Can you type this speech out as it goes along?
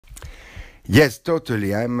Yes,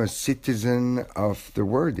 totally. I'm a citizen of the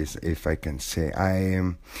world, if I can say.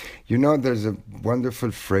 There's a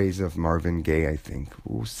wonderful phrase of Marvin Gaye, I think,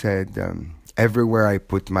 who said, "Everywhere I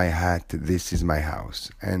put my hat, this is my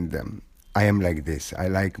house." And I am like this. I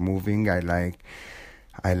like moving. I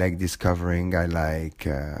like discovering. I like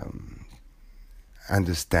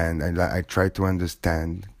understand. I try to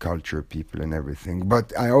understand culture, people, and everything.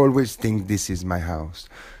 But I always think this is my house.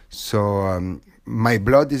 So my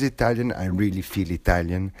blood is Italian. I really feel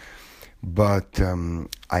Italian, but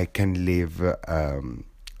I can live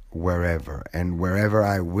wherever, and wherever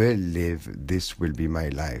I will live, this will be my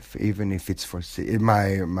life, even if it's for my.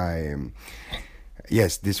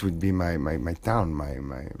 Yes, this would be my town,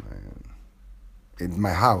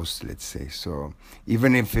 my house, let's say. So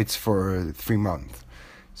even if it's for 3 months.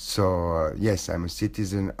 So yes, I'm a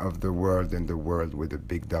citizen of the world, and the world with a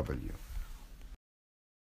big W.